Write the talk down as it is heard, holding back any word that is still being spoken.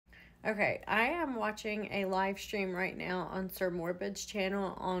Okay, I am watching a live stream right now on Sir Morbid's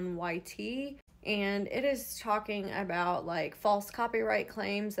channel on YT, and it is talking about like false copyright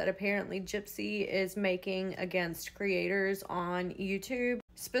claims that apparently Gypsy is making against creators on YouTube,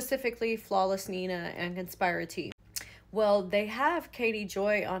 specifically Flawless Nina and Conspiracy. Well, they have Katie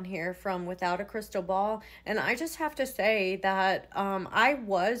Joy on here from Without a Crystal Ball, and I just have to say that I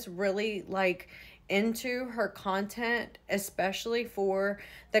was really like into her content, especially for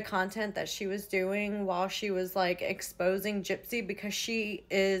the content that she was doing while she was like exposing Gypsy, because she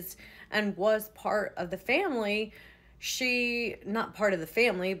is and was part of the family. She not part of the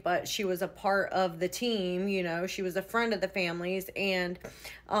family, but she was a part of the team, you know, she was a friend of the family's, and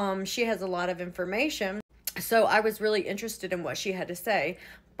she has a lot of information. So I was really interested in what she had to say.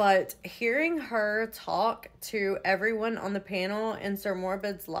 But hearing her talk to everyone on the panel in Sir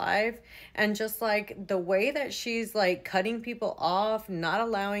Morbid's live, and just like the way that she's like cutting people off, not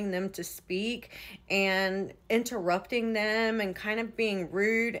allowing them to speak, and interrupting them, and kind of being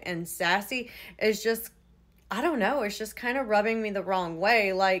rude and sassy, is just, I don't know, it's just kind of rubbing me the wrong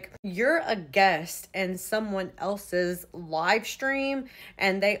way. Like, you're a guest in someone else's live stream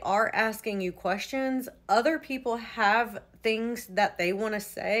and they are asking you questions. Other people have things that they want to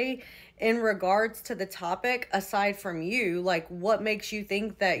say in regards to the topic aside from you. Like, what makes you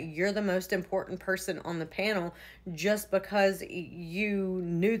think that you're the most important person on the panel just because you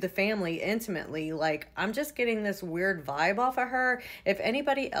knew the family intimately? Like, I'm just getting this weird vibe off of her. If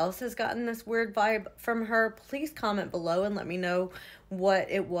anybody else has gotten this weird vibe from her, please comment below and let me know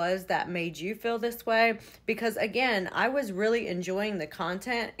what it was that made you feel this way, because again, I was really enjoying the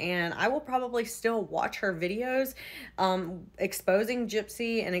content and I will probably still watch her videos exposing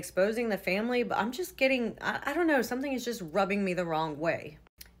Gypsy and exposing the family, but I'm just getting, I don't know, something is just rubbing me the wrong way.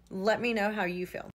 Let me know how you feel.